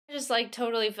just like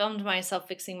totally filmed myself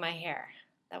fixing my hair.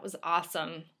 That was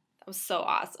awesome. That was so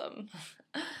awesome.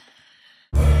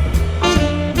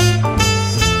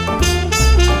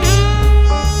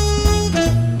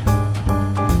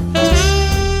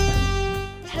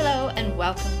 Hello and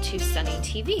welcome to Sunny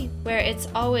TV, where it's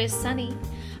always sunny.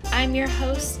 I'm your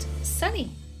host, Sunny.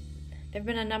 There have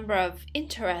been a number of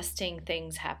interesting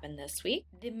things happen this week.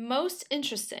 The most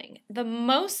interesting, the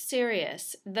most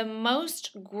serious, the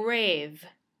most grave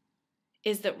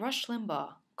is that Rush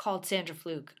Limbaugh called Sandra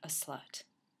Fluke a slut.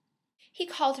 He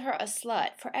called her a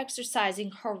slut for exercising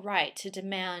her right to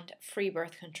demand free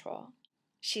birth control.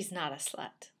 She's not a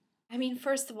slut. I mean,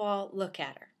 first of all, look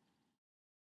at her.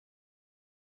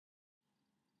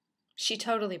 She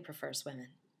totally prefers women.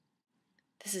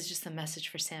 This is just a message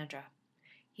for Sandra.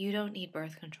 You don't need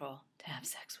birth control to have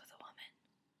sex with a woman.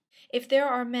 If there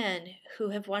are men who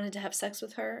have wanted to have sex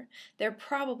with her, they're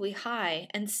probably high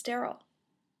and sterile.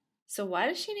 So why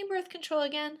does she need birth control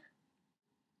again?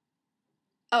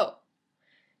 Oh,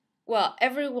 well,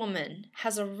 every woman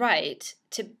has a right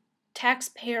to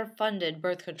taxpayer-funded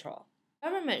birth control.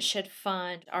 Government should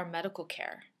fund our medical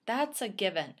care. That's a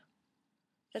given.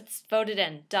 That's voted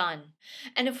in, done.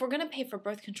 And if we're going to pay for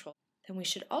birth control, then we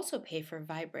should also pay for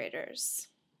vibrators.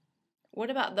 What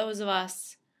about those of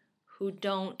us who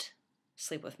don't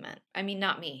sleep with men? I mean,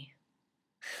 not me.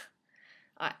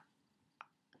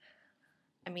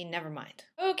 Never mind.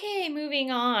 Okay, moving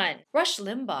on. Rush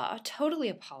Limbaugh totally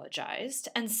apologized,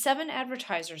 and 7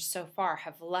 advertisers so far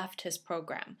have left his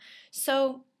program.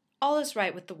 So all is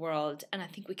right with the world, and I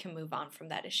think we can move on from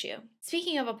that issue.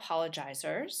 Speaking of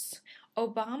apologizers,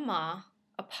 Obama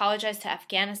apologized to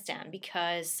Afghanistan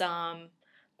because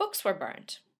books were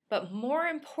burned. But more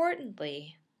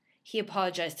importantly, he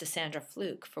apologized to Sandra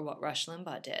Fluke for what Rush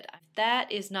Limbaugh did. That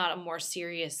is not a more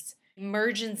serious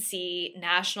emergency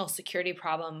national security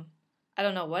problem. I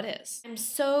don't know what is. I'm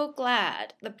so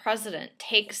glad the president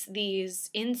takes these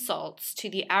insults to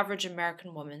the average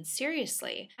American woman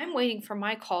seriously. I'm waiting for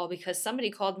my call because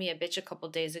somebody called me a bitch a couple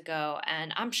days ago,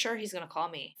 and I'm sure he's going to call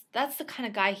me. That's the kind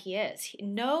of guy he is.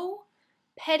 No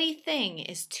petty thing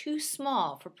is too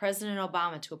small for President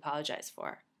Obama to apologize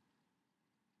for.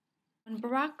 When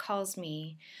Barack calls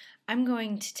me, I'm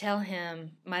going to tell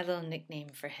him my little nickname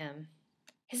for him.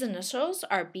 His initials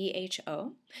are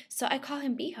B-H-O, so I call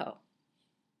him Beho.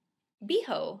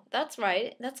 Beho, that's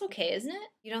right. That's okay, isn't it?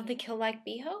 You don't think he'll like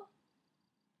Beho?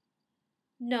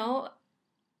 No,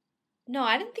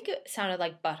 I didn't think it sounded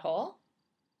like butthole.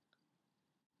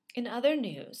 In other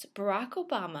news, Barack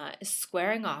Obama is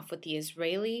squaring off with the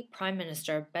Israeli Prime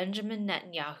Minister Benjamin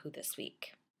Netanyahu this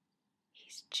week.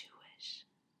 He's Jewish.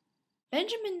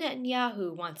 Benjamin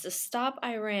Netanyahu wants to stop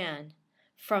Iran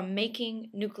from making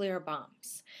nuclear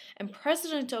bombs, and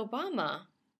President Obama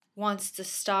wants to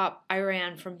stop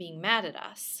Iran from being mad at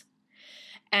us,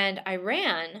 and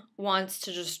Iran wants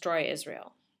to destroy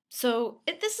Israel. So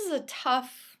this is a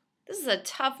tough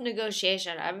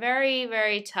negotiation, a very,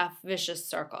 very tough, vicious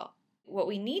circle. What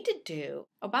we need to do,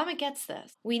 Obama gets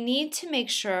this, we need to make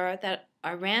sure that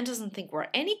Iran doesn't think we're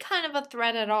any kind of a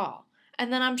threat at all,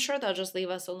 and then I'm sure they'll just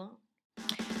leave us alone.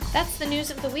 That's the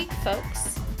news of the week,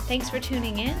 folks. Thanks for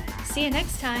tuning in. See you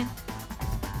next time.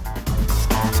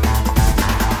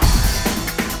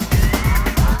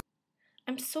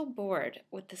 I'm so bored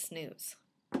with this news.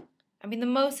 The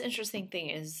most interesting thing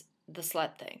is the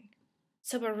slut thing.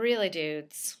 But really,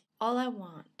 dudes, all I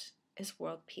want is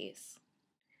world peace.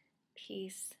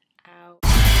 Peace out.